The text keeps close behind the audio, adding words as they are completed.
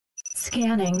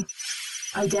Scanning.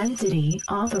 Identity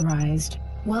authorized.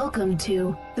 Welcome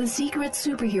to the Secret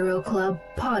Superhero Club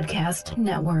Podcast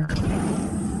Network.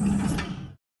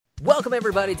 Welcome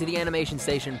everybody to the Animation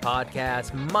Station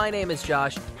podcast. My name is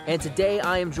Josh, and today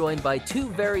I am joined by two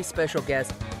very special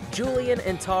guests, Julian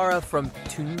and Tara from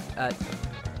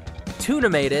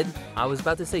Toonamated. I was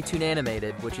about to say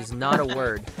Toonanimated, which is not a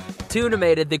word.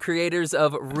 Toonamated, the creators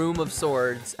of Room of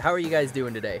Swords. How are you guys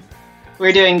doing today?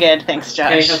 We're doing good, thanks,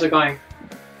 Josh. Hey, how's it going?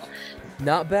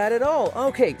 Not bad at all.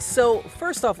 Okay, so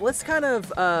first off, let's kind of,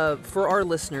 for our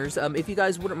listeners, if you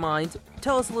guys wouldn't mind,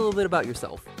 tell us a little bit about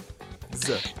yourself.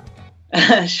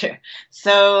 Sure.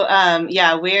 So,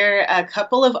 we're a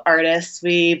couple of artists.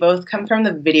 We both come from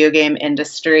the video game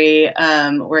industry,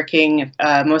 working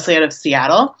mostly out of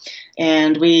Seattle.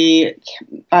 And we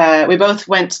both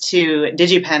went to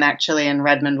DigiPen, actually, in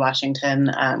Redmond, Washington,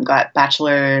 got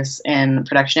bachelor's in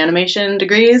production animation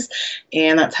degrees,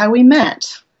 and that's how we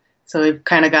met. So we've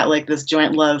kind of got like this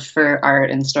joint love for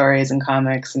art and stories and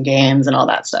comics and games and all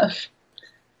that stuff.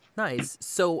 Nice.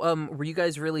 So, were you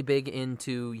guys really big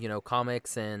into,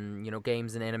 comics and,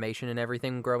 games and animation and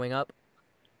everything growing up?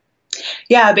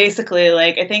 Yeah, basically,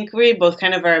 I think we both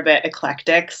kind of are a bit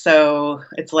eclectic, so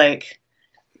it's like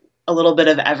a little bit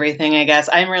of everything, I guess.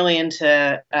 I'm really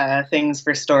into things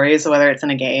for stories, so whether it's in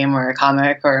a game or a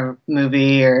comic or a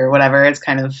movie or whatever, it's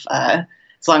kind of,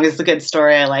 as long as it's a good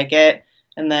story, I like it.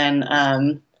 And then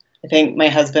I think my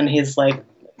husband, he's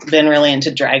been really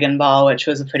into Dragon Ball, which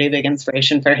was a pretty big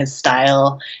inspiration for his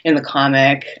style in the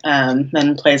comic.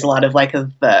 Then plays a lot of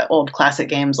the old classic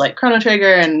games like Chrono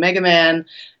Trigger and Mega Man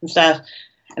and stuff.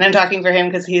 And I'm talking for him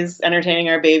because he's entertaining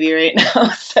our baby right now.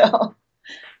 So,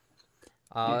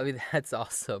 that's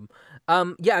awesome.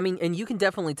 And you can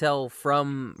definitely tell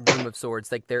from Room of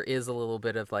Swords, there is a little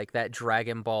bit of that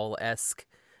Dragon Ball-esque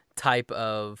type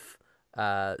of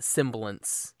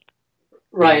semblance.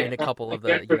 Right. In a couple of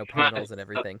the panels and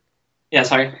everything. Yeah,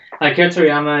 sorry. Akira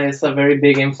Toriyama is a very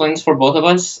big influence for both of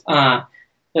us,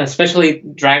 especially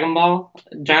Dragon Ball.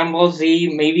 Dragon Ball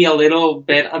Z, maybe a little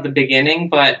bit at the beginning,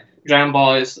 but Dragon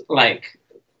Ball is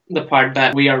the part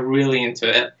that we are really into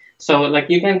it. So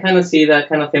you can kind of see that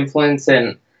kind of influence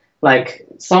in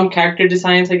some character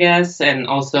designs, I guess, and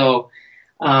also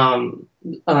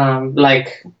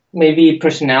maybe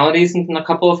personalities in a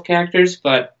couple of characters,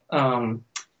 but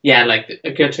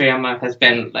Akira Toriyama has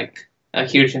been a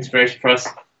huge inspiration for us.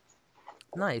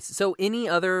 Nice. So any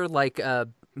other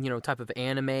type of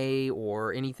anime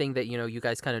or anything that you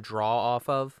guys kind of draw off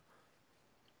of?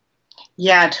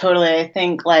 Yeah, totally. I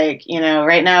think right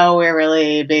now we're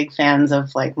really big fans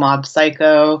of Mob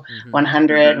Psycho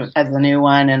 100 as the new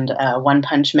one, and One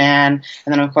Punch Man,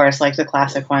 and then of course the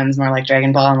classic ones more like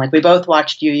Dragon Ball, and we both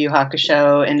watched Yu Yu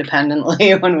Hakusho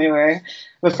independently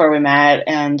before we met,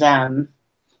 and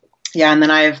and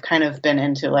then I've kind of been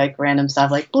into random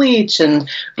stuff like Bleach, and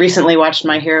recently watched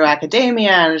My Hero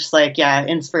Academia, and just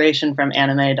inspiration from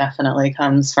anime definitely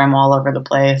comes from all over the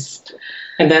place.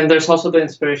 And then there's also the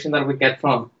inspiration that we get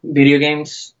from video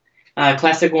games,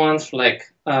 classic ones Mega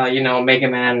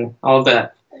Man, all the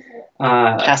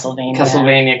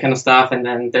Castlevania kind of stuff, and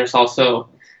then there's also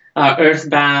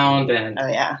Earthbound and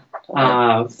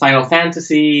Final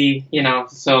Fantasy,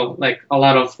 so a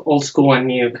lot of old school and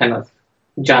new kind of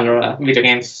genre video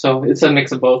games, so it's a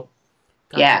mix of both.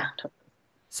 Gotcha. Yeah.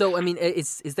 So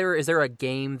is there a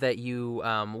game that you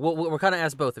we're kind of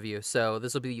asked both of you, so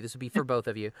this will be for both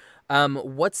of you.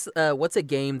 What's a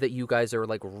game that you guys are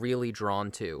really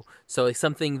drawn to? So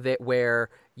something that where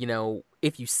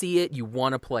if you see it you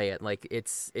want to play it.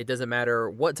 It doesn't matter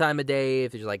what time of day.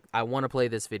 If you're I want to play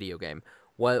this video game.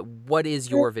 What is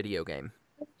your video game?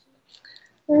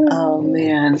 Oh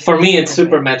man, for me it's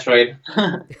Super Metroid.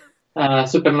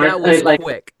 Super Metroid. That was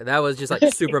quick. That was just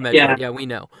Super Metroid. Yeah, we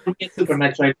know. Super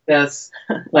Metroid. Yes,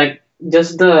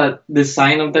 just the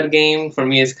design of that game for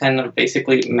me is kind of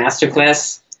basically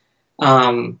masterclass.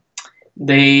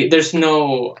 There's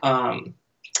no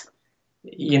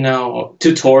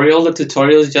tutorial. The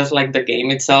tutorial is just the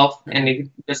game itself, and it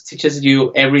just teaches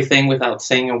you everything without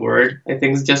saying a word. I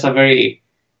think it's just a very,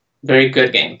 very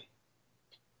good game.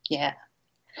 Yeah.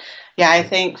 I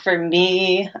think for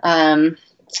me,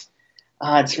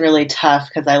 it's really tough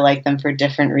because I like them for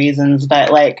different reasons,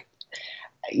 but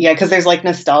because there's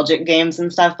nostalgic games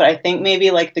and stuff, but I think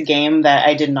maybe the game that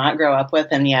I did not grow up with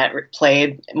and yet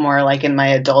played more in my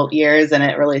adult years, and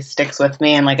it really sticks with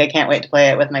me, and I can't wait to play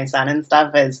it with my son and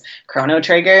stuff, is Chrono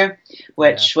Trigger,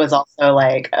 which was also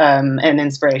an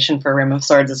inspiration for Room of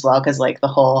Swords as well, because the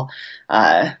whole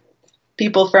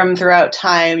people from throughout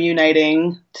time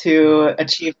uniting to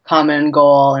achieve a common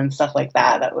goal and stuff like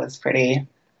that. That was pretty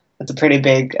that's a pretty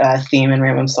big theme in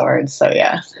Room of Swords. So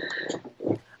yeah.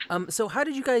 So how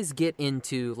did you guys get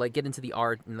into the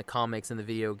art and the comics and the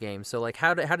video games? So like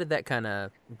how did that kind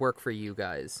of work for you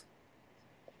guys?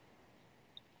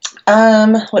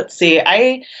 Let's see.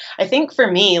 I think for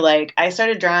me, like I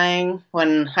started drawing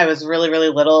when I was really, really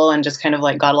little and just kind of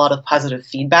like got a lot of positive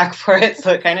feedback for it.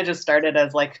 So it kind of just started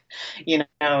as like, you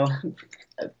know,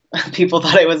 people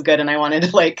thought I was good and I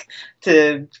wanted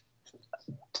to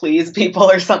please people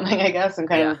or something, I guess. I'm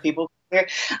kind of a people pleaser.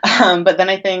 But then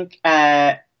I think,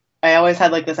 I always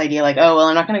had like this idea like, oh, well,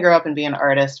 I'm not going to grow up and be an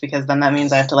artist because then that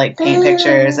means I have to like paint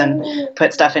pictures and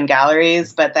put stuff in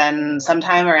galleries. But then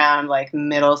sometime around like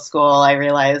middle school, I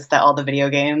realized that all the video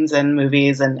games and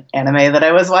movies and anime that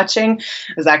I was watching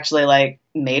was actually like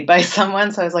made by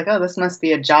someone. So I was like, oh, this must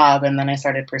be a job. And then I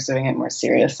started pursuing it more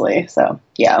seriously. So,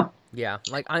 yeah. Yeah,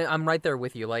 like I'm right there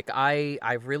with you. Like I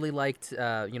really liked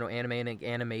anime and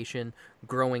animation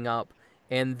growing up,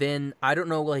 and then I don't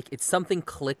know, like it's something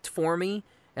clicked for me.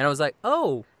 And I was like,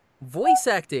 oh, voice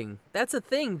acting. That's a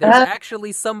thing. There's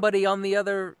actually somebody on the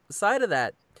other side of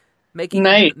that making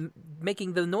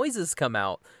the noises come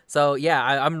out. So, yeah,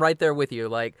 I'm right there with you.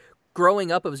 Like,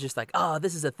 growing up, it was just like, oh,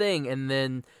 this is a thing. And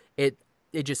then it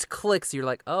just clicks. You're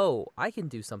like, oh, I can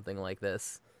do something like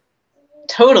this.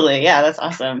 Totally. Yeah, that's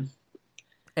awesome.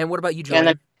 And what about you,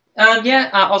 Julian?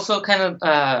 Also kind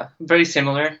of very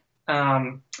similar.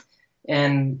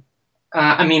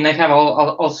 I mean, I have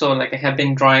also like I have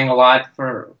been drawing a lot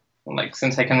for like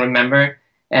since I can remember,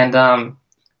 and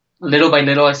little by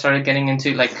little I started getting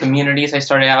into like communities. I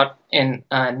started out in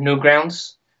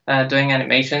Newgrounds doing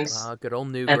animations. Good old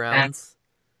Newgrounds.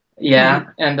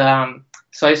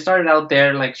 So I started out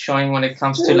there like showing when it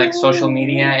comes to like social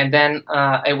media, and then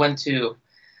I went to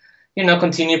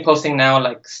continue posting now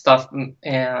like stuff in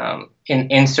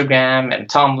Instagram and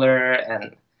Tumblr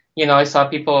and. I saw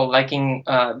people liking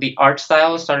the art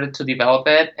style, started to develop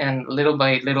it, and little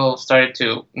by little started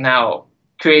to now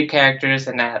create characters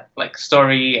and add like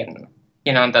story, and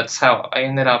and that's how I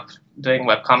ended up doing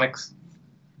webcomics.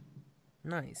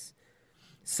 Nice.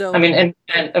 So I mean,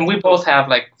 and we both have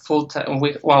like full time.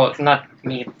 Well, not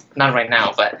me, not right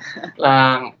now, but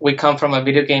we come from a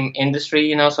video game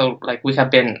industry, so like we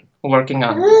have been working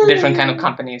on different kind of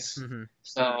companies. Mm-hmm.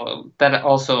 So that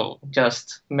also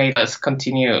just made us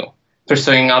continue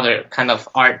pursuing other kind of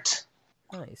art.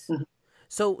 Nice. Mm-hmm.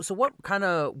 So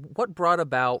what brought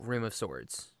about Room of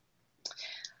Swords?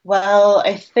 Well,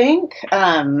 I think,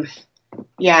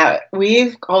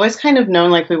 we've always kind of known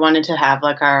like we wanted to have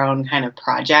like our own kind of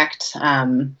project.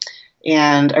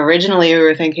 And originally we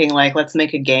were thinking like, let's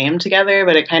make a game together,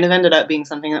 but it kind of ended up being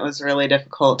something that was really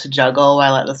difficult to juggle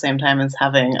while at the same time as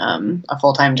having a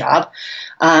full-time job.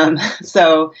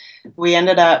 So we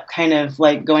ended up kind of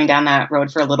like going down that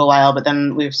road for a little while, but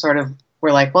then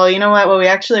we're like, well, you know what we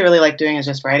actually really like doing is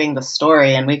just writing the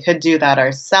story, and we could do that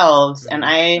ourselves. And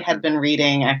I had been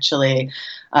reading actually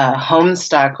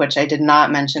Homestuck, which I did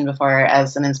not mention before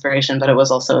as an inspiration, but it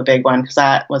was also a big one because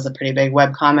that was a pretty big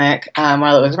webcomic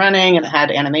while it was running, and it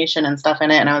had animation and stuff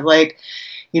in it. And I was like,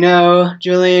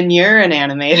 Julian, you're an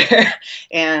animator,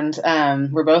 and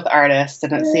we're both artists,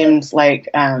 and it seemed like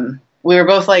we were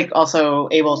both like also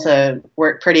able to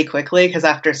work pretty quickly because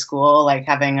after school, like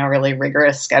having a really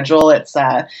rigorous schedule, it's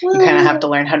you kind of have to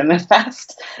learn how to move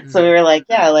fast. Mm-hmm. So we were like,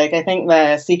 yeah, like I think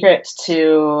the secret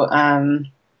to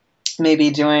maybe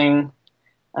doing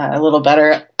a little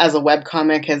better as a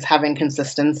webcomic is having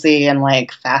consistency and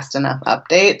like fast enough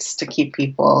updates to keep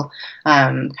people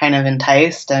kind of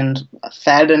enticed and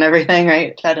fed and everything,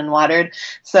 right? Fed and watered.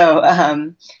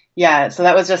 So so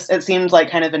that was it seemed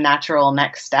like kind of a natural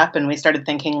next step. And we started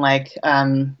thinking like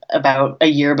about a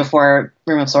year before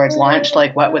Room of Swords launched,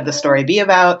 like what would the story be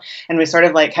about? And we sort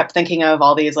of like kept thinking of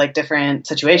all these like different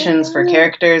situations for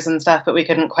characters and stuff, but we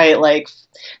couldn't quite like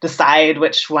decide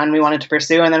which one we wanted to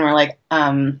pursue. And then we're like,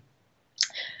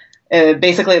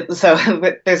 basically, so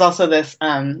there's also this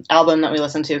album that we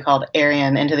listen to called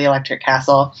Arian Into the Electric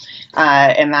Castle,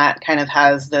 and that kind of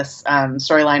has this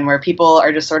storyline where people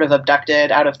are just sort of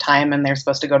abducted out of time and they're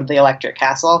supposed to go to the Electric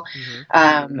Castle.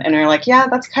 Mm-hmm. And we were like, yeah,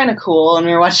 that's kind of cool. And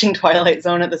we were watching Twilight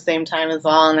Zone at the same time as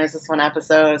well, and there's this one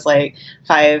episode, it's like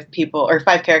 5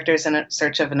 characters in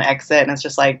search of an exit, and it's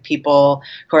just like people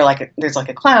who are like, there's like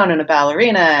a clown and a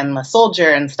ballerina and a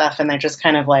soldier and stuff, and they're just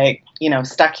kind of like,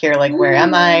 stuck here, like, where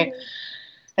am I?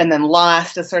 And then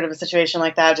Lost is sort of a situation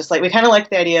like that. Just like we kind of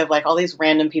like the idea of like all these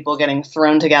random people getting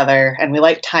thrown together, and we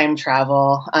like time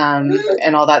travel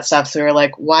and all that stuff. So we were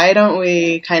like, why don't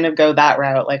we kind of go that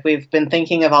route? Like we've been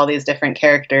thinking of all these different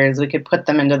characters. We could put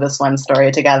them into this one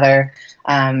story together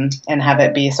and have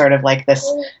it be sort of like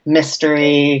this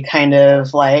mystery kind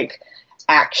of like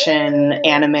action,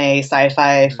 anime,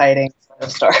 sci-fi fighting sort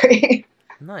of story.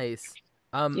 Nice.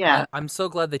 Yeah. I'm so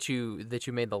glad that you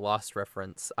made the Lost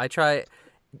reference. I try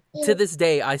to this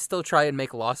day. I still try and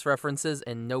make Lost references,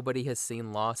 and nobody has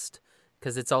seen Lost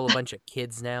because it's all a bunch of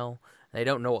kids now. They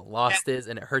don't know what Lost is,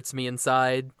 and it hurts me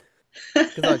inside.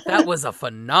 'Cause, like, that was a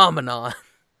phenomenon.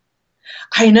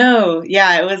 I know.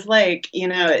 Yeah, it was like,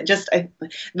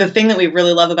 the thing that we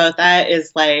really love about that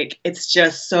is like, it's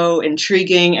just so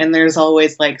intriguing, and there's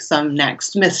always like some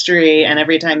next mystery, and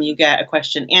every time you get a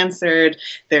question answered,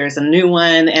 there's a new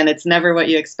one, and it's never what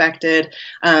you expected.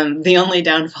 The only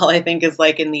downfall, I think, is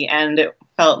like in the end, it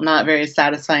felt not very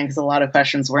satisfying because a lot of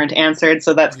questions weren't answered.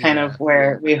 So that's kind of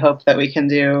where we hope that we can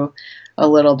do a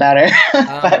little better.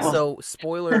 So,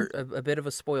 spoiler, a bit of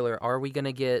a spoiler. Are we going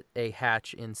to get a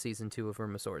hatch in season 2 of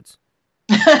Room of Swords?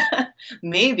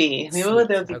 Maybe there will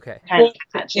be okay. kind of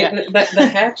hatch. Yeah. The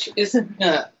hatch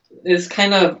is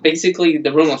kind of basically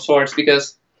the Room of Swords,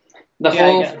 because the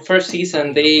whole first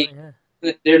season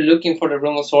they're looking for the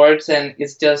Room of Swords, and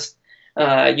it's just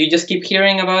you just keep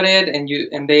hearing about it,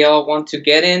 and they all want to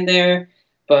get in there,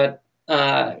 but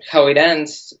how it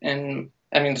ends, and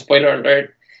I mean, spoiler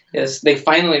alert, is they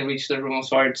finally reach the Room of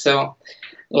Swords. So,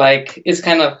 like, it's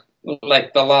kind of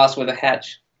like the Lost with a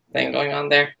hatch thing going on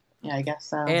there. Yeah, I guess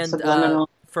so. And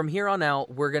from here on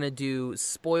out, we're going to do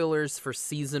spoilers for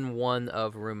Season 1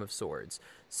 of Room of Swords.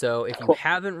 So if you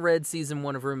haven't read Season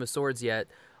 1 of Room of Swords yet,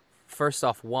 first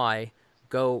off, why?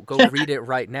 Go read it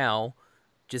right now.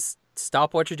 Just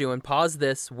stop what you're doing. Pause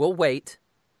this. We'll wait.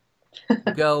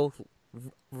 Go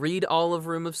read all of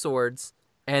Room of Swords,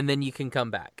 and then you can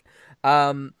come back.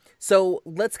 So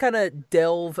let's kind of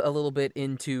delve a little bit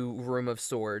into Room of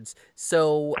Swords.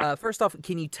 So first off,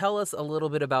 can you tell us a little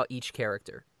bit about each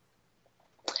character?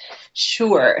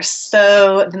 Sure.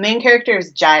 So the main character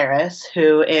is Gyrus,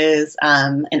 who is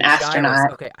an astronaut.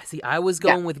 Gyrus. Okay, see, I was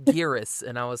going with Gearus,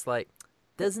 and I was like,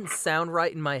 doesn't sound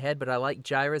right in my head, but I like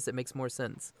Gyrus. It makes more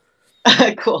sense.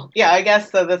 Cool. Yeah, I guess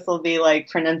so. This will be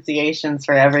like pronunciations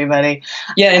for everybody.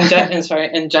 Yeah,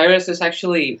 and Gyrus is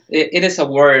actually it is a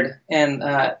word, and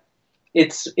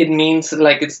it means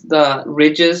like it's the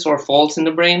ridges or folds in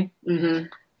the brain.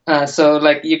 Mm-hmm. So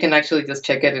like you can actually just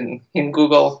check it in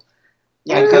Google.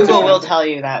 Yeah, Google will tell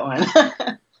you that one.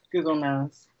 Google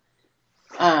knows.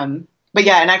 But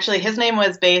yeah, and actually his name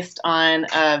was based on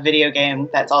a video game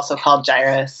that's also called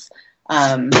Gyrus.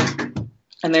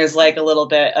 And there's like a little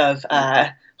bit of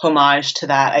homage to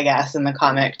that, I guess, in the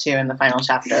comic too, in the final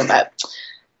chapter. But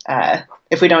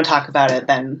if we don't talk about it,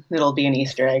 then it'll be an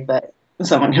Easter egg that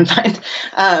someone can find.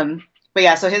 But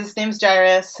yeah, so his name's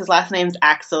Gyrus. His last name's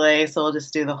Axelay, so we'll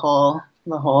just do the whole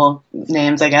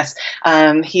names, I guess.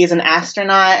 He's an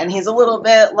astronaut, and he's a little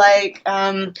bit like,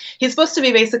 he's supposed to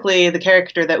be basically the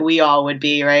character that we all would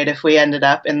be, right, if we ended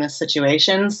up in this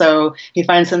situation. So he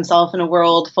finds himself in a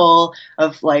world full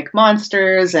of like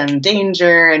monsters and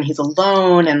danger, and he's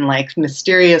alone, and like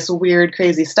mysterious, weird,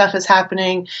 crazy stuff is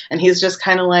happening, and he's just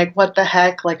kind of like, what the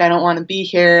heck, like I don't want to be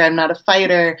here, I'm not a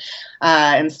fighter.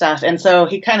 And stuff. And so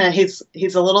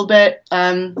he's a little bit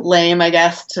lame, I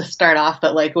guess, to start off,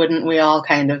 but like wouldn't we all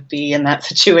kind of be in that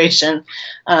situation?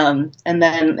 And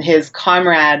then his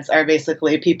comrades are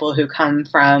basically people who come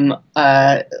from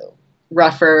a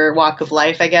rougher walk of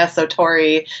life, I guess. So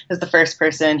Tori is the first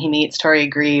person he meets, Tori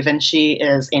Grieve, and she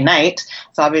is a knight.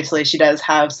 So obviously she does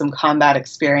have some combat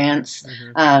experience.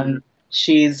 Mm-hmm.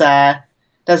 She's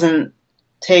doesn't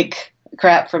take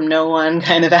crap from no one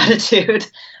kind of attitude.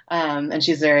 And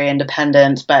she's very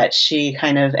independent, but she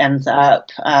kind of ends up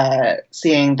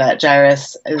seeing that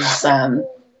Gyrus is,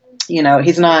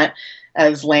 he's not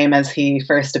as lame as he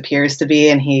first appears to be,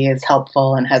 and he is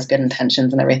helpful and has good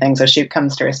intentions and everything, so she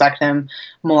comes to respect him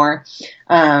more.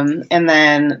 And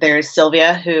then there's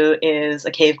Sylvia, who is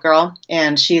a cave girl,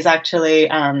 and she's actually,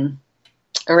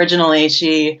 originally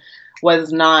she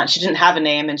didn't have a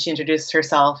name, and she introduced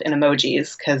herself in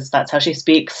emojis because that's how she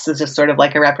speaks. It's just sort of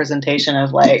like a representation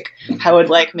of like how would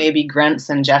like maybe grunts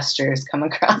and gestures come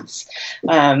across.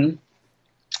 And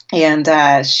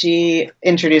she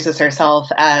introduces herself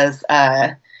as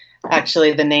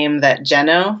actually the name that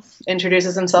Geno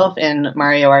introduces himself in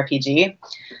Mario RPG.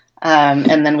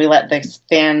 And then we let the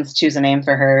fans choose a name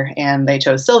for her, and they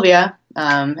chose Sylvia.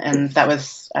 and that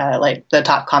was like the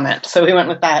top comment. So we went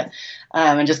with that,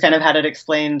 and just kind of had it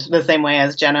explained the same way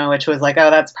as Jenna, which was like,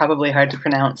 oh, that's probably hard to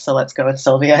pronounce, so let's go with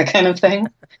Sylvia, kind of thing.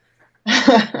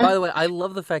 By the way, I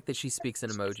love the fact that she speaks in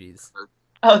emojis.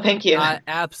 Oh, thank you. I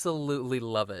absolutely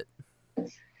love it.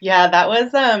 Yeah, that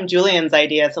was Julian's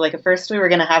idea. So like at first we were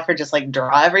gonna have her just like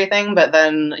draw everything, but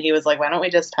then he was like, why don't we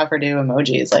just have her do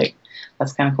emojis? Like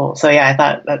that's kind of cool. So yeah, I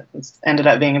thought that ended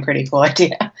up being a pretty cool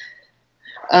idea.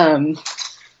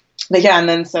 But yeah, and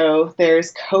then so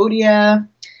there's Kodia,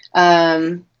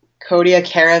 Kodia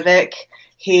Karavik.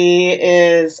 He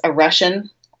is a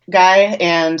Russian guy,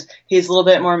 and he's a little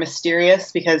bit more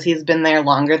mysterious because he's been there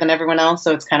longer than everyone else,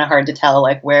 so it's kind of hard to tell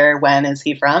like where, when is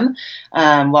he from,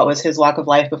 what was his walk of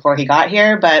life before he got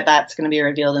here, but that's going to be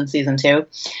revealed in season 2.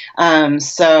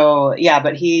 So yeah,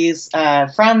 but he's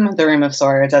from the Room of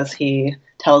Swords, as he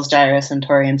tells Jairus and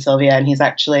Tori and Sylvia, and he's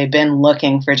actually been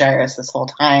looking for Jairus this whole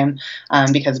time,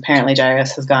 because apparently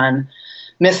Jairus has gone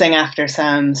missing after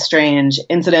some strange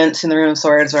incident in the Room of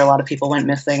Swords where a lot of people went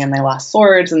missing and they lost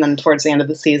swords. And then towards the end of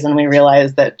the season, we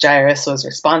realized that Jairus was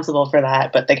responsible for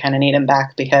that, but they kind of need him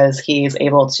back because he's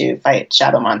able to fight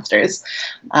shadow monsters.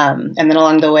 And then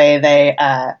along the way, they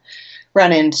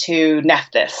run into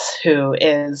Nephthys, who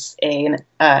is an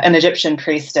Egyptian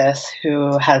priestess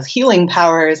who has healing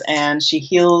powers, and she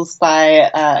heals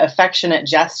by affectionate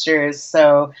gestures.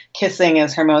 So kissing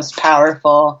is her most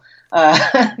powerful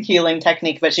healing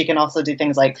technique, but she can also do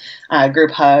things like group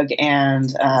hug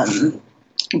and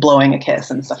blowing a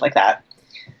kiss and stuff like that.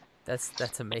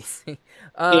 That's amazing.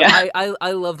 Yeah.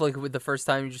 I love like with the first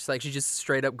time you just like she just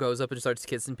straight up goes up and starts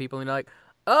kissing people and you're like,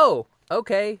 oh,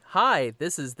 okay, hi,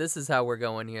 this is how we're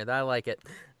going here. I like it.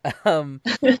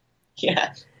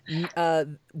 Yeah.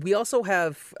 We also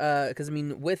have because I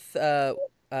mean with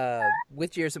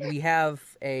Jairus we have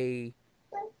a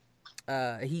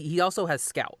he also has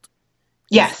Scout.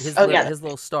 Yes. His his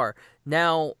little star.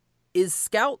 Now, is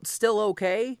Scout still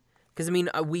okay? Because I mean,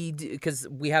 because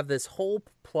we have this whole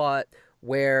plot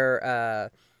where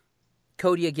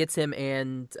Kodia gets him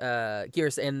and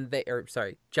Geras and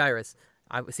Jairus.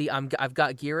 I've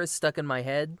got Geras stuck in my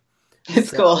head.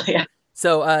 It's cool, yeah.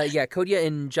 So yeah, Kodia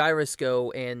and Jairus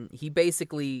go, and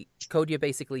Kodia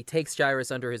basically takes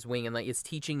Jairus under his wing and like is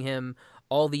teaching him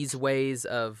all these ways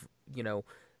of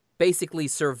basically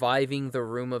surviving the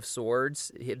Room of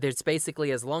Swords. There's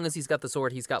basically, as long as he's got the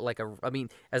sword, he's got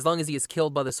as long as he is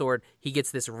killed by the sword, he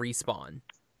gets this respawn.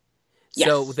 Yes.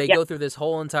 So they go through this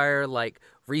whole entire like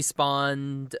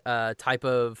respawn type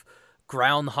of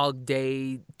Groundhog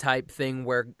Day type thing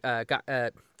where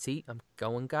see, I'm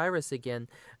going Jairus again.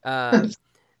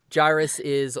 Jairus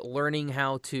is learning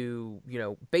how to,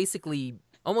 basically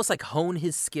almost like hone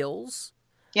his skills.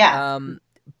 Yeah.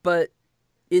 But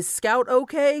is Scout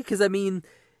okay? Because I mean,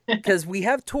 because we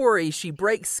have Tori, she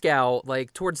breaks Scout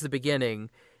like towards the beginning,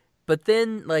 but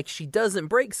then like she doesn't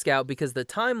break Scout because the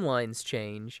timelines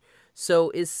change. So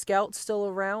is Scout still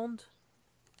around?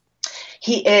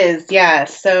 He is, yeah.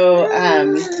 So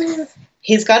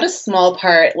he's got a small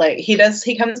part. Like he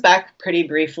comes back pretty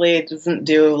briefly. It doesn't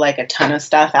do like a ton of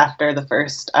stuff after the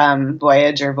first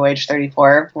voyage or voyage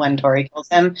 34 when Tori kills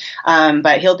him.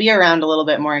 But he'll be around a little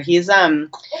bit more. He's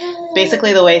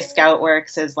basically the way Scout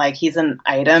works is like he's an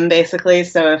item basically.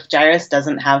 So if Jairus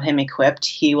doesn't have him equipped,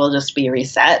 he will just be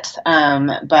reset.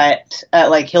 But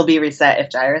like he'll be reset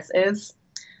if Jairus is.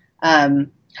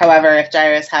 However, if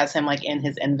Jairus has him like in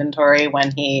his inventory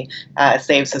when he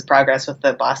saves his progress with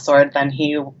the boss sword, then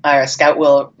Scout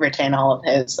will retain all of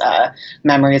his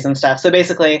memories and stuff. So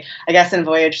basically, I guess in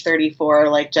Voyage 34,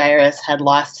 like Jairus had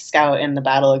lost Scout in the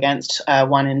battle against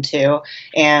 1 and 2,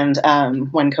 and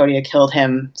when Kodia killed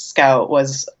him, Scout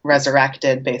was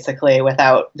resurrected basically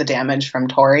without the damage from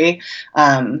Tori.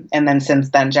 And then since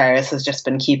then, Jairus has just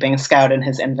been keeping Scout in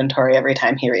his inventory every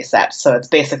time he resets. So it's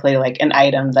basically like an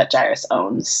item that Jairus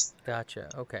owns. Gotcha.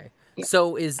 Okay. Yeah.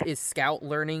 So is Scout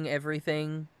learning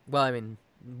everything? Well, I mean,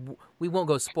 we won't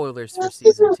go spoilers for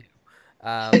season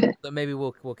 2, so maybe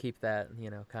we'll keep that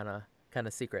kind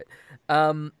of secret.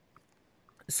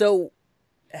 So,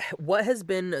 what has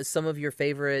been some of your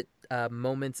favorite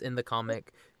moments in the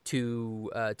comic to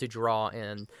draw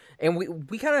in? And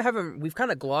we've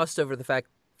kind of glossed over the fact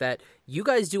that you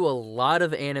guys do a lot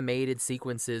of animated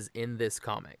sequences in this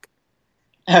comic.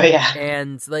 Oh yeah.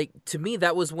 And like to me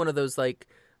that was one of those like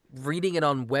reading it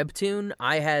on Webtoon,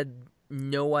 I had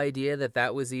no idea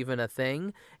that was even a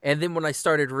thing. And then when I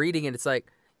started reading it, it's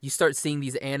like you start seeing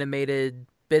these animated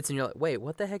bits and you're like, wait,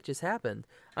 what the heck just happened?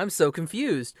 I'm so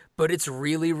confused, but it's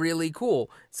really, really cool.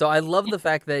 So I love the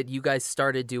fact that you guys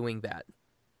started doing that.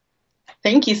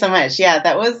 Thank you so much. Yeah,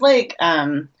 that was like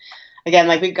again,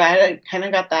 like we kind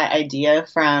of got that idea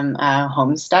from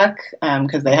Homestuck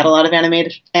because they had a lot of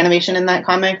animation in that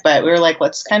comic, but we were like,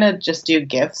 let's kind of just do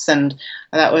GIFs, and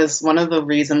that was one of the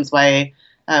reasons why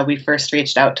we first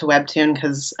reached out to Webtoon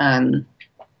because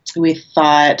we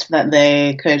thought that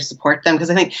they could support them because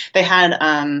I think they had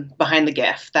Behind the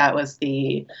GIF. That was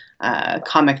the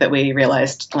comic that we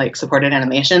realized like supported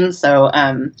animation. So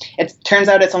it turns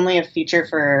out it's only a feature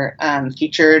for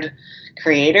featured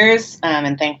creators,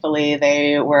 and thankfully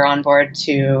they were on board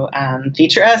to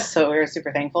feature us. So we were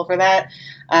super thankful for that.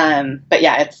 But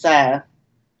yeah,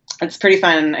 it's pretty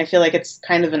fun. I feel like it's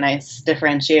kind of a nice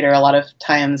differentiator a lot of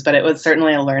times, but it was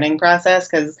certainly a learning process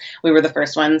because we were the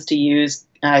first ones to use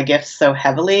GIFs so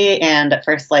heavily. And at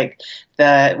first, like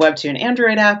the Webtoon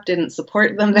Android app didn't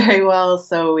support them very well.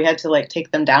 So we had to like take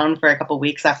them down for a couple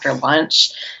weeks after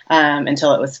launch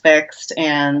until it was fixed.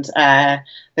 And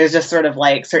there's just sort of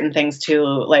like certain things too.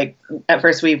 Like at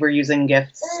first we were using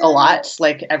GIFs a lot,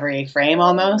 like every frame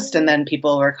almost. And then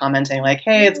people were commenting like,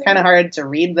 hey, it's kind of hard to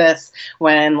read this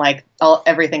when like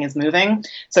everything is moving.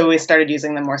 So we started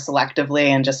using them more selectively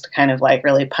and just to kind of like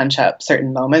really punch up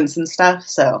certain moments and stuff.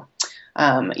 So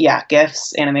yeah,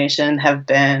 GIFs, animation have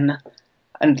been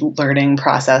a learning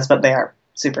process, but they are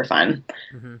super fun,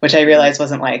 which I realized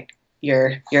wasn't like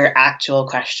your actual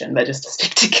question, but just to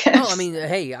stick to GIFs. No, I mean,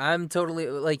 hey, I'm totally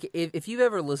like if you've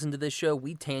ever listened to this show,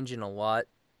 we tangent a lot.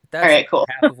 That's all right, cool.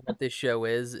 half of what this show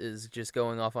is just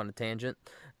going off on a tangent.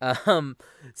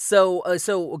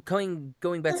 So going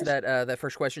back to that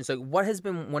first question. So, what has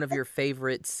been one of your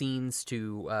favorite scenes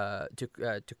to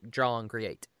draw and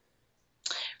create?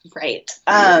 Right.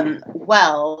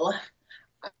 Well,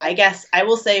 I guess I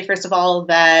will say, first of all,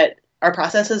 that our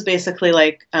process is basically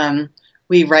like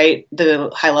we write the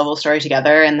high-level story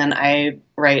together, and then I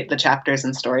write the chapters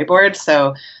and storyboards.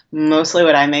 So mostly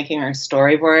what I'm making are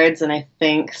storyboards, and I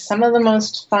think some of the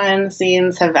most fun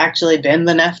scenes have actually been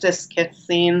the Nephthys kiss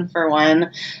scene, for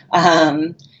one.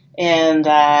 And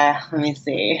let me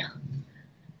see.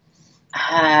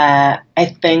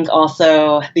 I think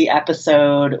also the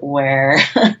episode where,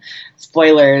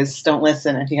 spoilers, don't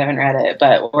listen if you haven't read it,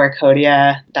 but where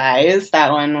Kodia dies,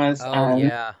 that one was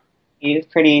yeah,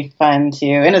 pretty fun too,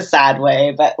 in a sad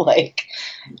way, but like,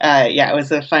 yeah, it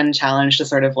was a fun challenge to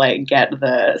sort of like get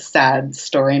the sad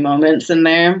story moments in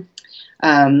there.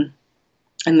 And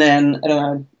then, I don't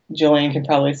know, Julian could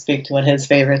probably speak to what his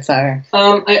favorites are.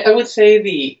 I would say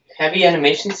the heavy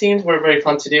animation scenes were very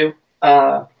fun to do.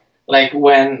 Like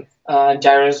when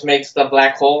Gyrus makes the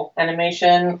black hole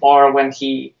animation, or when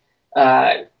he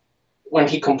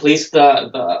completes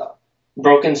the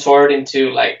broken sword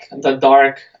into like the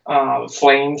dark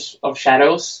flames of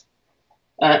shadows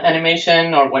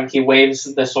animation, or when he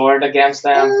waves the sword against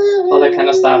them, all that kind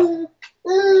of stuff.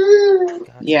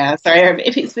 Yeah, sorry, our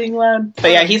baby's being loud.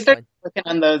 But yeah, he started working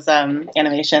on those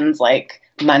animations like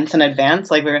months in advance.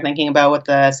 Like we were thinking about what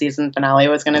the season finale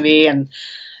was going to be, and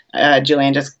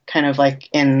Julian just kind of like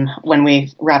when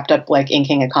we wrapped up like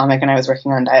inking a comic and I was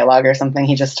working on dialogue or something,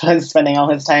 he just was spending all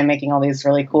his time making all these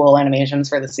really cool animations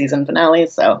for the season finale.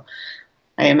 So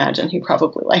I imagine he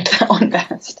probably liked that one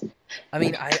best. I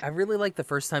mean, I really like the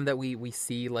first time that we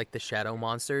see like the shadow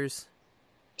monsters.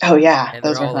 Oh yeah, and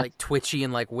they're all like twitchy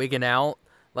and like wigging out.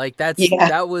 Like that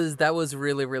was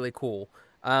really, really cool.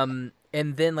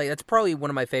 And then like that's probably one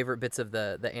of my favorite bits of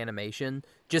the animation,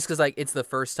 just because like it's the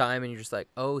first time and you're just like,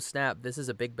 oh snap, this is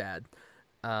a big bad.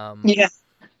 Yeah.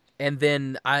 And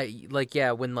then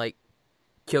when like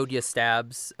Kodia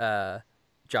stabs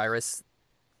Gyrus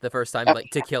the first time, like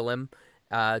to kill him,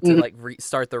 to like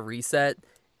start the reset,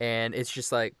 and it's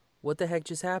just like, what the heck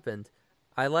just happened?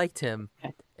 I liked him,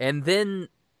 and then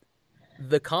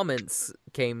the comments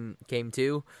came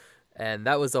too, and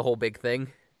that was a whole big thing.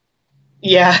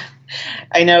 Yeah,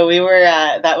 I know. We were,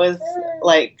 that was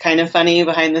like kind of funny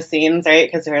behind the scenes, right?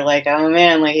 Because we were like, oh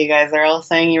man, like you guys are all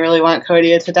saying you really want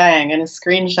Kodia to die. I'm going to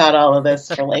screenshot all of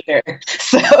this for later.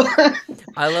 So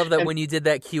I love that when you did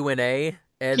that Q&A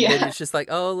and then it's just like,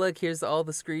 oh, look, here's all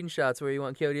the screenshots where you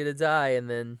want Kodia to die. And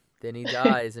then he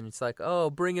dies and it's like, oh,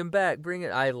 bring him back. Bring it.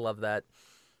 I love that.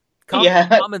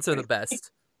 Comments are the best.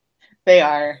 They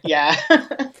are. Yeah.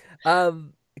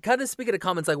 Kind of speaking of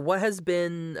comments, like what have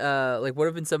been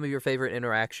some of your favorite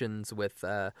interactions with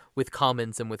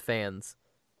comments and with fans?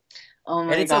 Oh my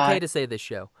God. And it's okay to say this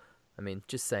show. I mean,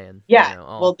 just saying. Yeah.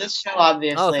 Well, this show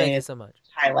obviously. Oh, thank you so much.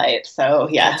 Highlight. So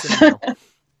yeah.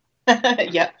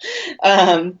 Yep.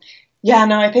 Yeah,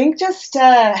 no, I think just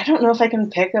I don't know if I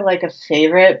can pick like a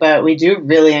favorite, but we do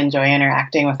really enjoy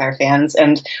interacting with our fans,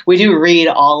 and we do read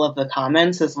all of the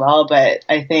comments as well. But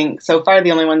I think so far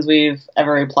the only ones we've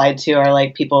ever replied to are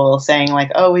like people saying like,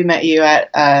 "Oh, we met you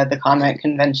at the comic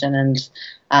convention," and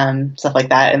stuff like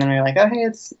that. And then we were like, "Oh, hey,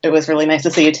 it was really nice to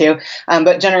see you too."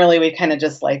 But generally, we kind of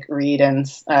just like read and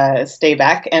stay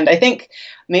back. And I think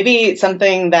maybe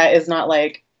something that is not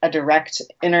like a direct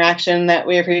interaction that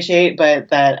we appreciate, but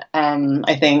that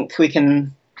I think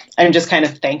I'm just kind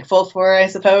of thankful for, I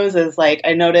suppose, is like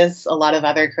I notice a lot of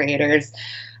other creators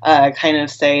kind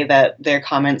of say that their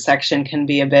comment section can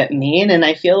be a bit mean. And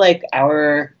I feel like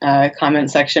our comment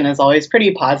section is always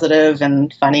pretty positive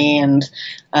and funny, and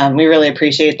we really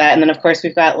appreciate that. And then, of course,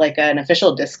 we've got like an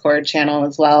official Discord channel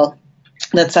as well.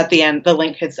 That's at the end. The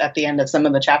link is at the end of some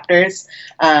of the chapters.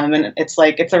 And it's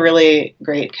a really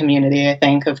great community, I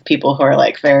think, of people who are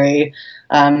like very,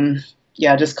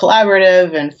 just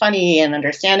collaborative and funny and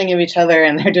understanding of each other.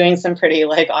 And they're doing some pretty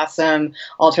like awesome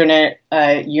alternate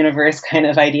universe kind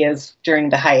of ideas during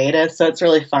the hiatus. So it's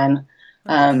really fun.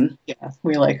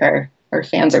 We like our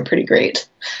fans are pretty great.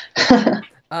 Have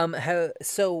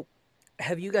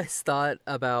you guys thought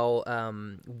about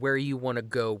where you want to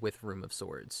go with Room of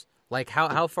Swords? Like,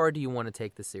 how far do you want to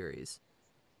take the series?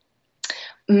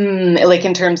 Like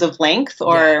in terms of length,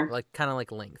 or yeah, like kind of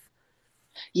like length.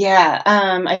 Yeah,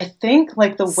 I think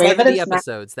like the way that 70 it's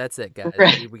episodes. That's it, guys.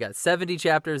 Right. We got 70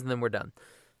 chapters, and then we're done.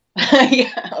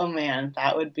 Yeah. Oh man,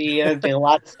 that would be a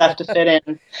lot of stuff to fit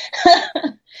in.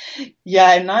 Yeah,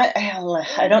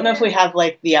 I don't know if we have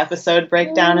like the episode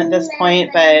breakdown at this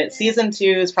point, but season 2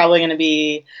 is probably going to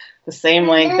be the same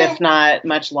length, if not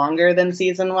much longer than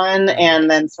season 1.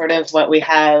 And then sort of what we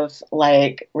have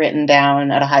like written down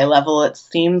at a high level, it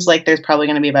seems like there's probably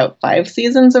going to be about 5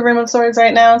 seasons of Room of Swords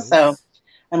right now. So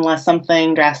unless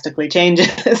something drastically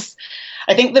changes,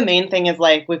 I think the main thing is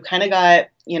like we've kind of got,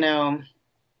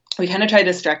 we kind of tried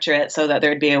to structure it so that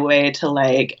there'd be a way to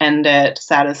like end it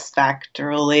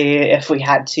satisfactorily if we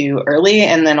had to early,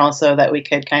 and then also that we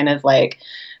could kind of like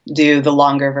do the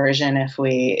longer version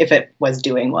if it was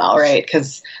doing well, right?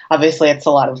 Because obviously it's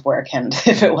a lot of work, and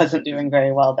if it wasn't doing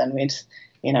very well, then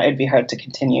it'd be hard to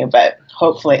continue. But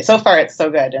hopefully, so far it's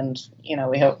so good, and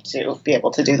we hope to be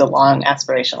able to do the long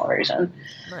aspirational version.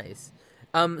 Nice.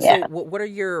 So what are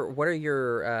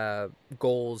your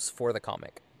goals for the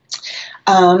comic?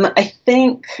 I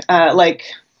think I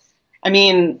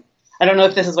don't know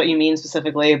if this is what you mean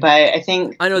specifically, but I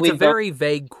think I know it's a very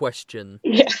vague question.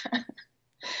 Yeah.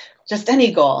 Just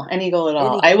any goal at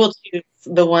all. I will choose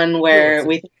the one where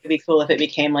we think it'd be cool if it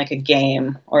became like a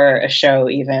game or a show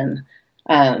even.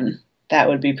 That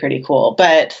would be pretty cool.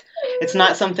 But it's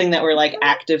not something that we're like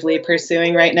actively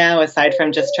pursuing right now, aside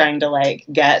from just trying to like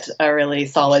get a really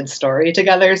solid story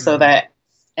together so that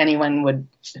anyone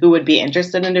who would be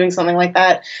interested in doing something like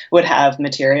that would have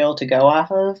material to go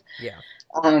off of. Yeah.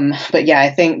 But yeah, I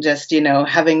think just,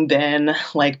 having been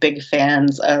like big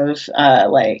fans of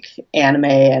like anime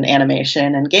and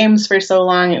animation and games for so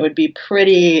long, it would be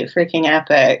pretty freaking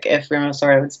epic if Room of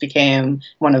Swords became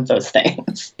one of those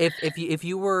things. If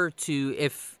you were to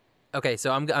okay,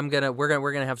 so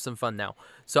we're gonna have some fun now.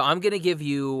 So I'm gonna give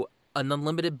you an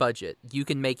unlimited budget. You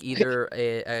can make either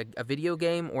a video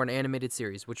game or an animated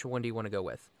series. Which one do you want to go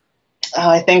with? Oh,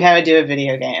 I think I would do a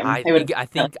video game. I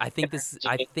think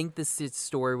this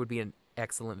story would be an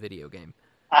excellent video game.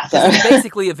 Awesome. It's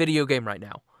basically a video game right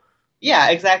now. Yeah,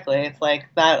 exactly. It's like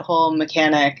that whole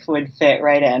mechanic would fit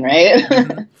right in, right?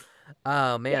 Mm-hmm.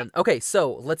 Oh man. Okay,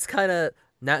 so let's kind of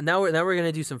now we're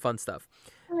gonna do some fun stuff.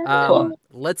 Cool.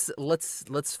 Let's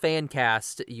fan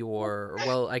cast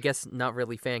I guess not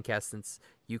really fan cast since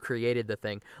you created the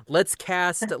thing. Let's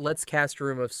cast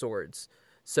Room of Swords.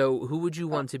 So who would you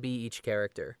want to be each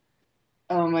character?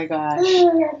 Oh my gosh.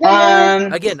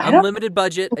 Again, unlimited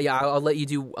budget. Yeah, I'll let you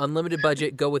do unlimited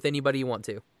budget. Go with anybody you want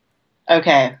to.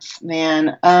 Okay,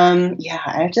 man. I've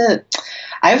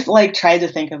like tried to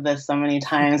think of this so many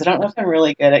times. I don't know if I'm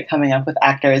really good at coming up with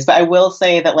actors, but I will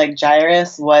say that like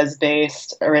Jairus was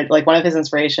like one of his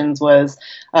inspirations was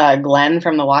Glenn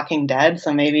from The Walking Dead.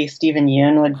 So maybe Steven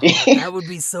Yeun would be. That would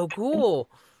be so cool.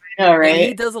 I know, right? And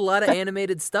he does a lot of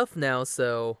animated stuff now,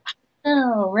 so.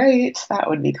 Oh, right. That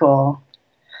would be cool.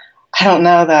 I don't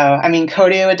know though. I mean,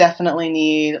 Cody would definitely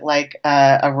need like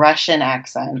a Russian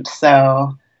accent.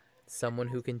 So. Someone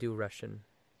who can do Russian.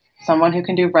 Someone who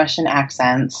can do Russian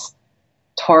accents.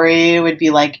 Tori would be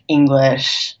like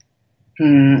English.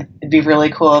 It'd be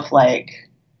really cool if like,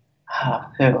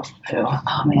 who?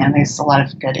 Oh man, there's a lot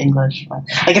of good English ones.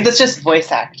 Like if it's just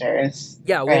voice actors.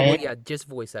 Yeah, right? Yeah, just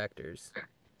voice actors.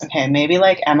 Okay, maybe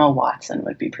like Emma Watson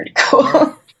would be pretty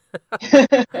cool.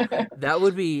 That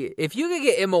would be, if you could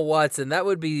get Emma Watson, that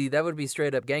would be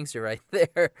straight up gangster right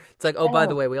there. It's like, oh, by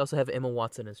the way, we also have Emma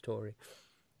Watson as Tori.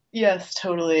 Yes,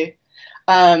 totally.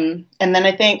 And then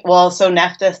I think, well, so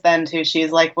Nephthys then too,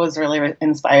 she's like was really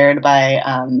inspired by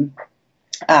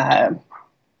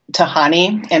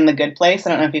Tahani in The Good Place. I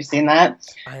don't know if you've seen that.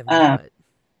 I have not.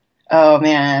 Oh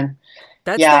man,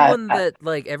 That's yeah, the one that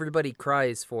like everybody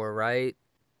cries for, right?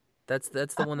 That's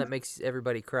the one that makes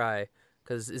everybody cry.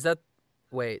 Because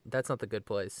wait, that's not The Good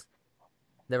Place.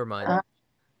 Never mind.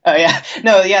 Oh yeah,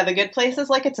 no, yeah, The Good Place is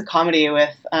like it's a comedy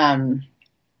with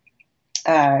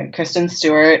Kristen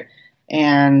Stewart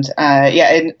and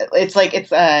it's like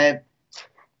it's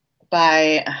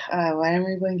by why am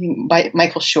I blanking? By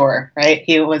Michael Schur, right?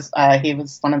 He was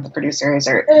one of the producers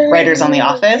or writers on The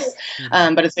Office.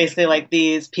 But it's basically like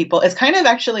these people. It's kind of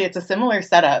actually it's a similar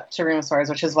setup to Room of Swords,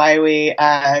 which is why we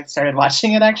started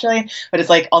watching it actually. But it's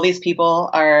like all these people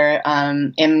are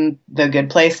in the good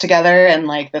place together, and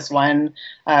like this one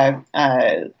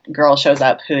girl shows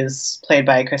up who's played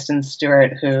by Kristen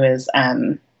Stewart, who is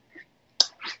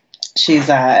she's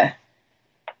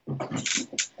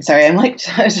sorry, I'm like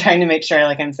trying to make sure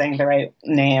like I'm saying the right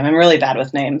name. I'm really bad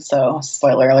with names, so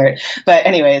spoiler alert. But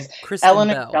anyways, Kristen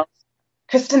Bell.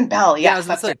 Kristen Bell, Yeah, I yes,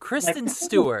 was like Kristen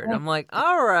Stewart. I'm like,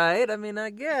 all right. I mean,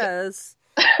 I guess.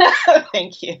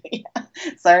 Thank you. Yeah.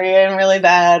 Sorry, I'm really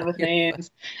bad with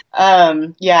names.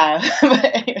 Yeah, but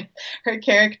anyway, her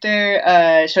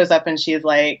character shows up and she's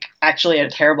like actually a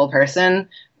terrible person.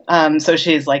 So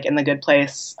she's like in the good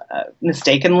place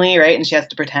mistakenly, right? And she has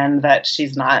to pretend that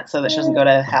she's not so that she doesn't go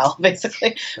to hell,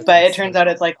 basically. But it turns out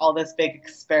it's like all this big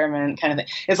experiment kind of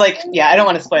thing. It's like, yeah, I don't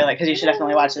want to spoil it because you should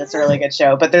definitely watch it. It's a really good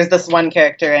show. But there's this one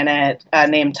character in it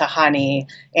named Tahani.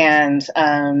 And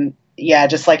yeah,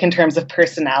 just like in terms of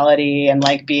personality and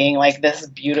like being like this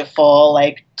beautiful,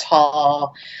 like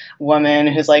tall woman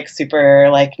who's like super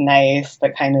like nice,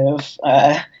 but kind of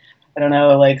I don't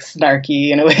know, like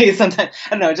snarky in a way sometimes. I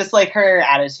don't know, just like her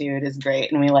attitude is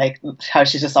great. And we like how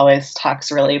she just always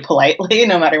talks really politely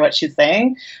no matter what she's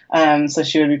saying. So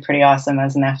she would be pretty awesome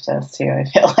as Nephthys too, I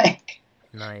feel like.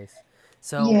 Nice.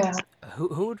 So yeah.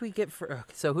 who would we get for,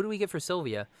 so who do we get for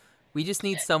Sylvia? We just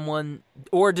need someone,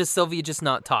 or does Sylvia just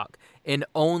not talk and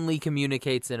only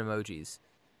communicates in emojis?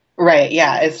 Right,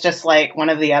 yeah. It's just like one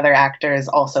of the other actors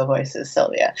also voices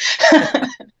Sylvia.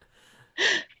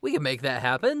 We can make that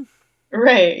happen.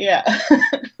 Right, yeah.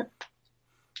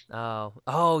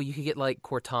 Oh, you could get like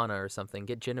Cortana or something.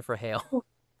 Get Jennifer Hale.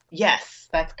 Yes,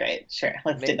 that's great. Sure,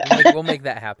 let's do that. We'll make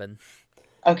that happen.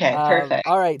 Okay, perfect.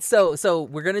 All right, so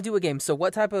we're gonna do a game. So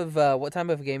what type of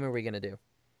game are we gonna do?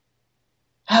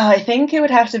 I think it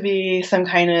would have to be some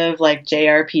kind of like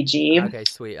JRPG. Okay,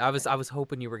 sweet. I was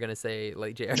hoping you were gonna say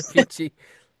like JRPG.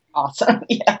 Awesome.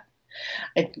 Yeah.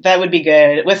 That would be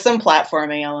good with some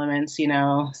platforming elements, you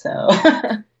know. So.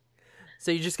 So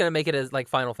you're just gonna make it as like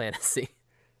Final Fantasy.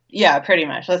 Yeah, pretty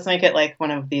much. Let's make it like one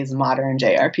of these modern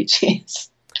JRPGs.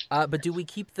 But do we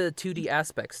keep the 2D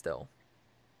aspect still?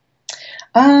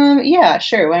 Yeah,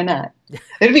 sure. Why not?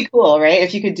 It'd be cool, right?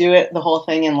 If you could do it the whole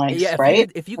thing in like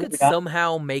Sprite. If you could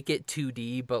somehow make it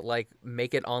 2D, but like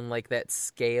make it on like that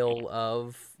scale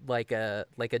of like a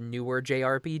newer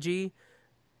JRPG.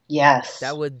 Yes,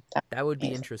 that would be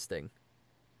interesting.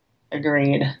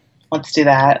 Agreed. Let's do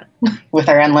that with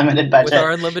our unlimited budget. With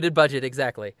our unlimited budget,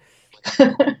 exactly.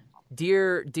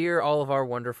 Dear all of our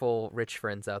wonderful rich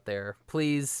friends out there,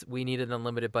 please, we need an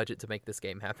unlimited budget to make this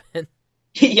game happen.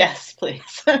 Yes,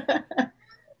 please. That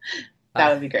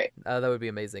would be great. That would be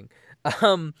amazing.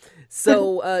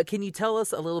 So can you tell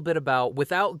us a little bit about,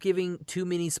 without giving too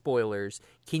many spoilers,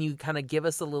 can you kind of give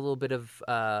us a little bit of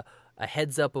a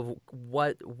heads up of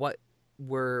what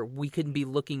we could be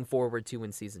looking forward to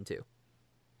in season 2?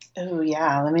 Oh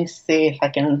yeah, let me see if I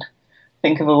can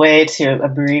think of a way to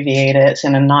abbreviate it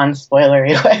in a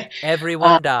non-spoilery way.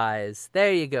 Everyone dies.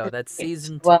 There you go. That's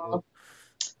season 2. Well,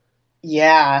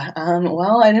 yeah.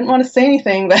 Well, I didn't want to say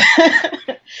anything, but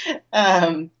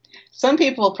some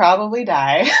people probably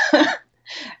die.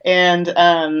 And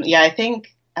yeah, I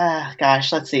think.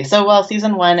 Gosh, let's see. So,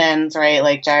 season 1 ends, right?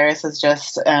 Like Jairus has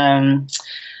just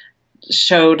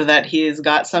showed that he's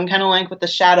got some kind of link with the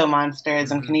shadow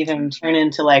monsters and can even turn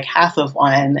into like half of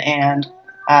one. And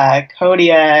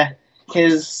Kodia,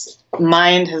 his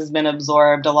mind has been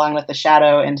absorbed along with the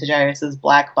shadow into Jairus's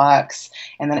black box,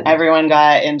 and then everyone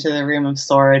got into the Room of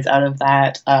Swords out of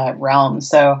that realm.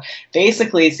 So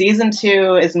basically, season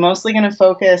 2 is mostly going to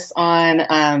focus on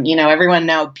everyone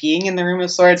now being in the Room of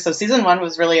Swords. So season 1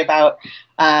 was really about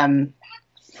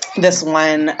this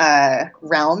one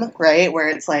realm, right? Where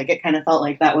it's like, it kind of felt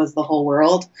like that was the whole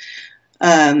world.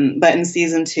 But in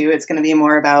season 2, it's going to be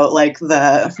more about like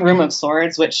the Room of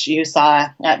Swords, which you saw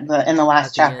in the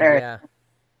last chapter. End, yeah.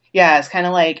 Yeah, it's kind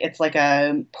of like, it's like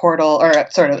a portal, or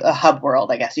sort of a hub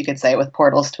world, I guess you could say, with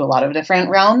portals to a lot of different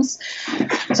realms. So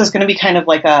it's going to be kind of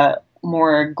like a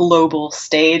more global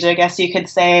stage, I guess you could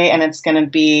say. And it's going to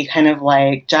be kind of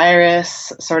like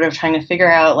Jairus sort of trying to figure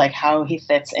out like how he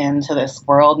fits into this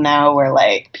world now, where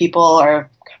like people are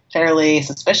fairly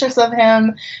suspicious of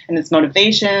him and his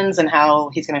motivations and how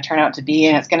he's going to turn out to be.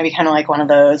 And it's going to be kind of like one of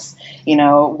those,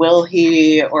 will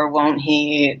he or won't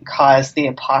he cause the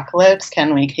apocalypse?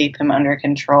 Can we keep him under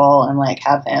control and like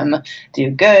have him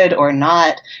do good or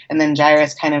not? And then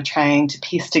Jairus kind of trying to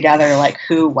piece together like,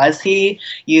 who was he,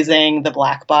 using the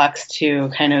black box to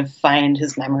kind of find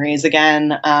his memories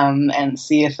again, and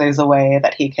see if there's a way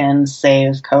that he can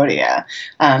save Kodia,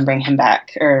 bring him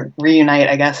back, or reunite,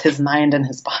 I guess, his mind and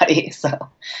his body. So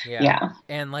yeah.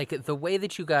 And like the way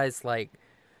that you guys like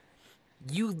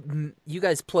you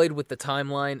guys played with the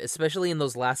timeline, especially in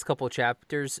those last couple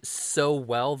chapters, so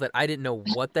well that I didn't know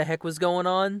what the heck was going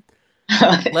on.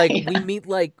 Like we meet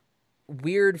like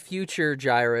weird future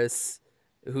Jairus,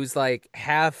 who's like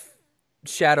half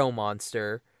shadow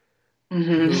monster,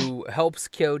 who helps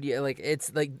Kodia, like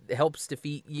it's like helps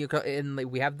defeat you, and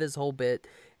like we have this whole bit,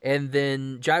 and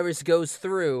then Jairus goes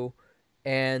through.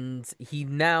 And he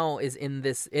now is in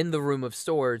the Room of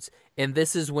Swords, and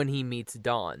this is when he meets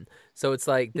Dawn. So it's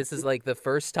like, this is like the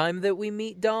first time that we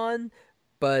meet Dawn,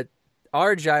 but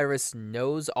our Jairus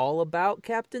knows all about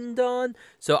Captain Dawn.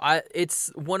 So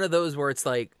it's one of those where it's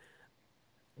like,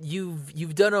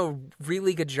 you've done a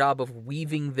really good job of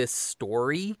weaving this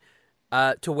story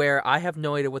to where I have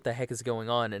no idea what the heck is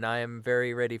going on, and I am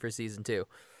very ready for season 2.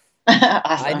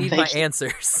 Awesome. I need my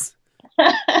answers.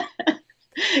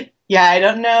 Yeah, I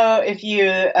don't know if you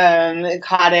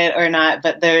caught it or not,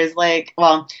 but there's like,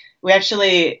 well, we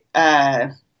actually,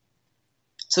 so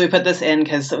we put this in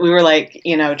because we were like,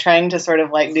 trying to sort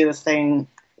of like do this thing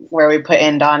where we put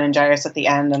in Dawn and Jairus at the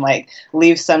end and like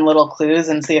leave some little clues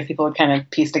and see if people would kind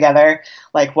of piece together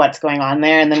like what's going on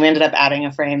there. And then we ended up adding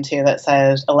a frame too that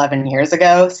says 11 years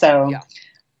ago. So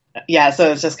yeah,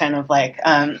 so it's just kind of like,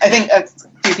 I think a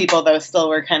few people though still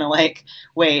were kind of like,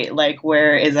 wait, like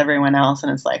where is everyone else?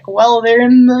 And it's like, well, they're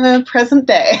in the present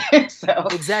day. So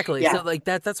exactly. Yeah. So like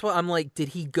that's what I'm like, did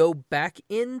he go back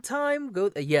in time?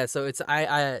 Yeah, so it's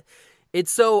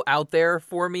it's so out there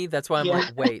for me. That's why I'm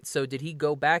like, wait, so did he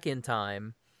go back in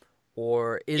time,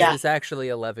 or is this actually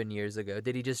 11 years ago?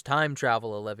 Did he just time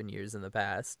travel 11 years in the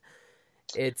past?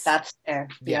 That's fair.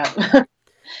 Yeah.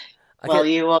 Well,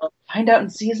 you will find out in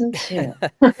season 2.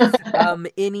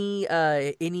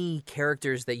 Any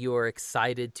characters that you are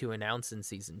excited to announce in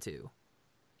season 2?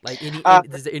 Like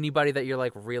is there anybody that you're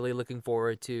like really looking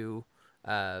forward to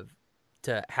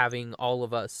having all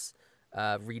of us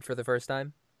read for the first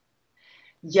time?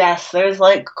 Yes, there's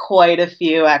like quite a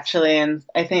few actually, and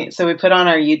I think so. We put on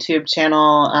our YouTube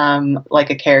channel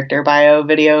like a character bio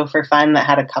video for fun that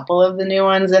had a couple of the new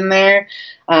ones in there.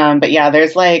 But yeah,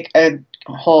 there's like a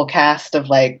whole cast of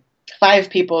like 5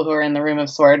 people who are in the Room of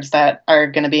Swords that are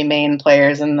going to be main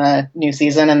players in the new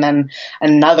season, and then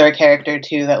another character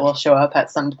too that will show up at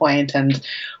some point. And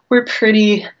we're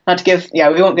pretty, not to give, we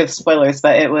won't give spoilers,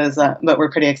 but it was, but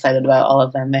we're pretty excited about all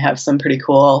of them. They have some pretty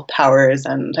cool powers,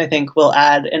 and I think we'll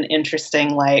add an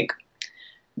interesting like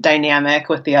dynamic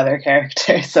with the other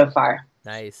characters so far.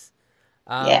 Nice.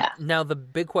 Yeah. Now the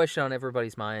big question on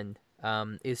everybody's mind,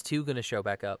 is 2 going to show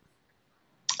back up?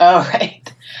 Oh,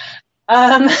 right.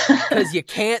 Because you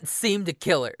can't seem to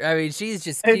kill her. I mean, she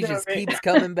just keeps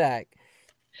coming back.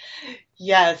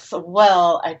 Yes.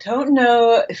 Well, I don't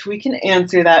know if we can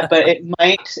answer that, but it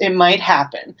might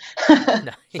happen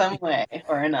some way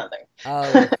or another.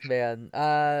 Oh man,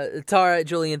 Tara,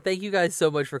 Julian, thank you guys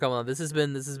so much for coming on. This has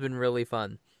been really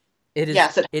fun. It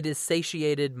has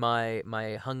satiated my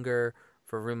hunger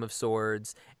for Room of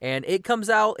Swords, and it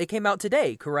came out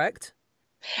today, correct?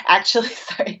 Actually,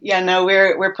 sorry. Yeah, no,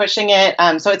 we're pushing it.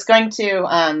 So it's going to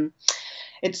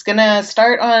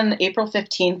start on April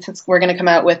 15th. We're going to come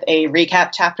out with a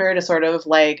recap chapter to sort of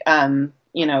like,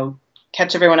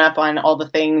 catch everyone up on all the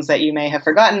things that you may have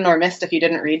forgotten or missed if you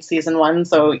didn't read season 1.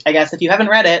 So I guess if you haven't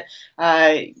read it,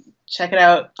 check it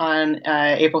out on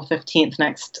April 15th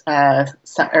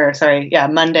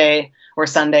Monday or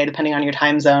Sunday, depending on your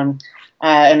time zone.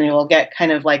 and you will get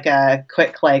kind of like a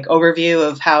quick like overview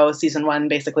of how season 1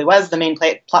 basically was, the main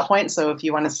plot point. So if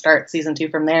you want to start season 2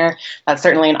 from there, that's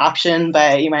certainly an option,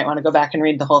 but you might want to go back and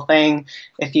read the whole thing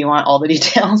if you want all the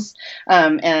details.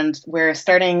 And we're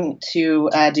starting to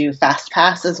do Fast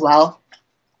Pass as well.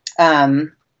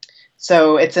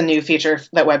 So it's a new feature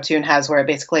that Webtoon has where it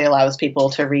basically allows people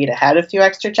to read ahead a few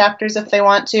extra chapters if they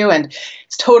want to. And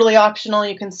it's totally optional.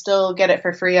 You can still get it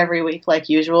for free every week like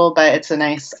usual, but it's a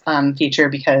nice feature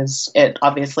because it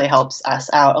obviously helps us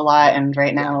out a lot. And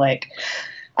right now, like,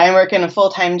 I'm working a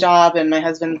full-time job and my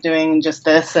husband's doing just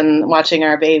this and watching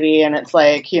our baby. And it's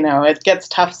like, you know, it gets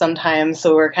tough sometimes.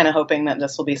 So we're kind of hoping that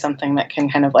this will be something that can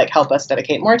kind of like help us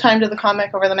dedicate more time to the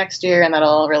comic over the next year. And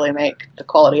that'll really make the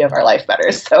quality of our life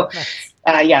better. So,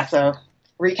 so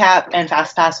Recap and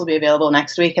Fast Pass will be available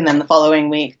next week. And then the following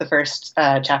week, the first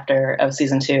chapter of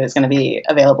season 2 is going to be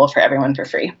available for everyone for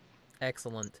free.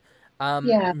 Excellent.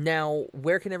 Now,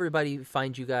 where can everybody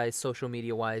find you guys social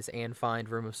media-wise and find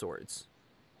Room of Swords?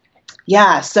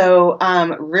 Yeah, so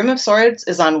Room of Swords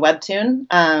is on Webtoon,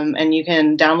 and you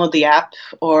can download the app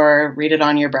or read it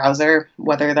on your browser,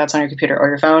 whether that's on your computer or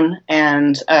your phone.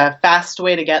 And a fast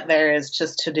way to get there is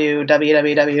just to do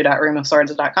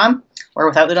www.roomofswords.com, or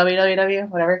without the www,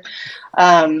 whatever.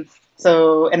 And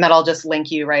that'll just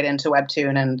link you right into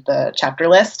Webtoon and the chapter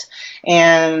list.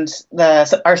 And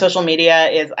our social media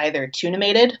is either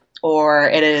Toonimated or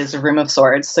it is Room of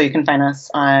Swords. So you can find us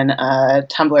on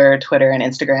Tumblr, Twitter, and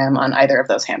Instagram on either of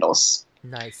those handles.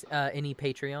 Nice. Any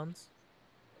Patreons?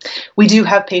 We do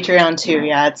have Patreon too.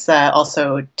 Yeah, it's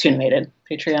also Toonimated.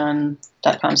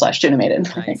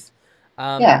 Patreon.com/Toonimated. Nice.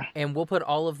 And we'll put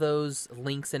all of those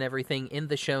links and everything in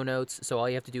the show notes. So all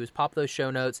you have to do is pop those show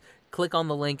notes, click on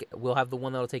the link. We'll have the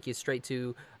one that'll take you straight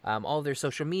to all of their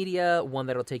social media, one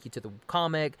that'll take you to the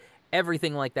comic,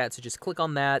 everything like that. So just click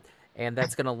on that, and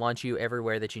that's going to launch you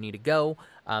everywhere that you need to go.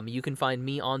 You can find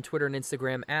me on Twitter and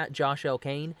Instagram at Josh L.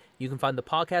 Kane. You can find the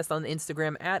podcast on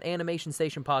Instagram at Animation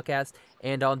Station Podcast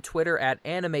and on Twitter at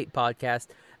Animate Podcast.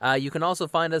 You can also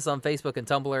find us on Facebook and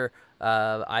Tumblr.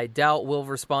 I doubt we'll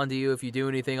respond to you if you do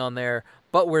anything on there,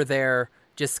 but we're there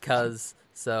just because,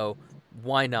 so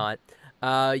why not?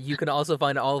 You can also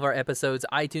find all of our episodes,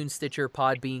 iTunes, Stitcher,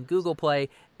 Podbean, Google Play,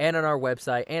 and on our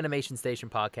website,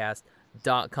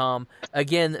 animationstationpodcast.com.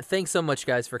 Again, thanks so much,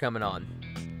 guys, for coming on.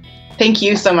 Thank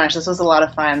you so much. This was a lot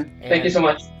of fun. Thank you so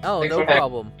much. Oh, Thanks no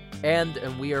problem. And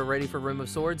we are ready for Room of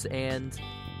Swords, and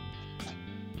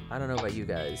I don't know about you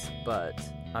guys, but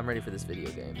I'm ready for this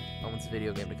video game. I want this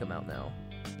video game to come out now.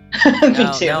 Me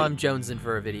too. Now I'm jonesing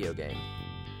for a video game.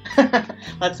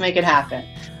 Let's make it happen.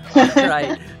 All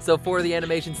right. So for the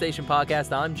Animation Station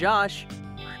Podcast, I'm Josh.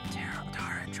 I'm Tara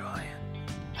and Julian.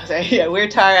 Yeah, we're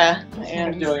Tara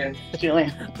and Julian.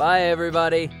 Julian. Bye,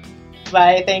 everybody.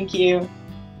 Bye. Thank you.